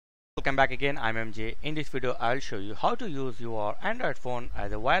Welcome back again. I'm MJ. In this video I'll show you how to use your Android phone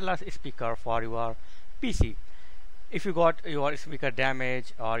as a wireless speaker for your PC. If you got your speaker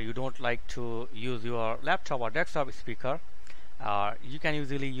damaged or you don't like to use your laptop or desktop speaker, you can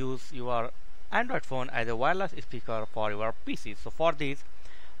easily use your Android phone as a wireless speaker for your PC. So for this,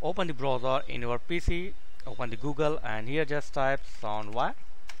 open the browser in your PC, open the Google, and here just type SoundWire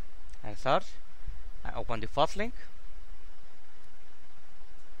and search, and open the first link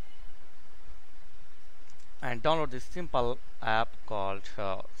and download this simple app called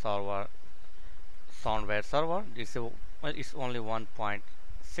SoundWire Server. It's only 1.61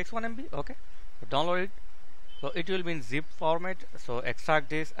 MB. Okay, so download it. So it will be in zip format, so extract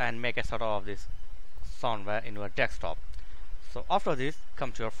this and make a setup of this SoundWire in your desktop. So after this,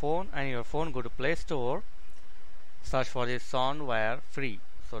 come to your phone, and your phone go to Play Store, search for this SoundWire free.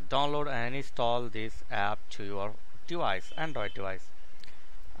 So download and install this app to your device, Android device.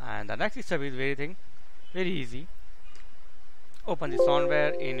 And the next step is very easy. Open the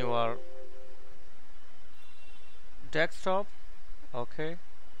SoundWire in your desktop. Okay,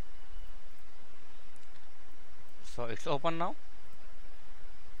 so it's open now,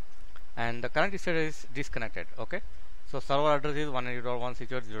 and the current state is disconnected. Okay, so server address is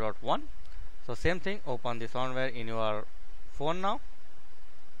 192.168.0.1. so same thing, open the SoundWire in your phone now,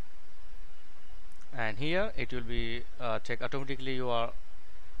 and here it will be check automatically your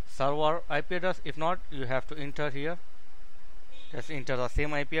server IP address. If not, you have to enter here, just enter the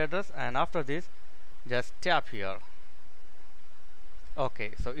same IP address, and after this just tap here.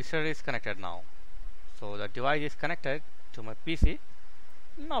 Okay, so it is connected now, so the device is connected to my PC.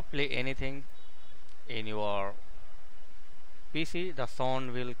 Now play anything in your PC, the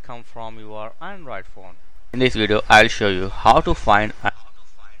sound will come from your Android phone. In this video I'll show you how to find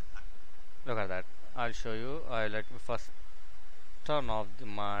look at that. I'll show you. Let me first turn off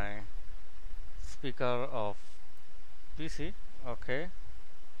my speaker of PC. Okay,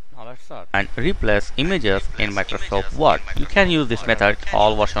 now let's start. And replace images in Microsoft Word. You can use this method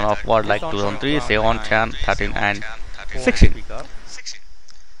all version of Word like 2003, 7, 10, 13 and 16.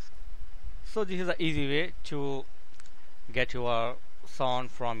 So this is the easy way to get your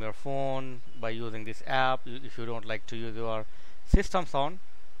sound from your phone by using this app. If you don't like to use your system sound,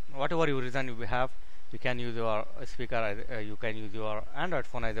 whatever your reason you have, you can use your speaker you can use your Android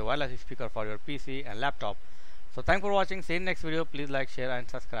phone as a wireless speaker for your PC and laptop. So thanks for watching. See you in next video. Please like, share and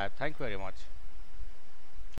subscribe. Thank you very much.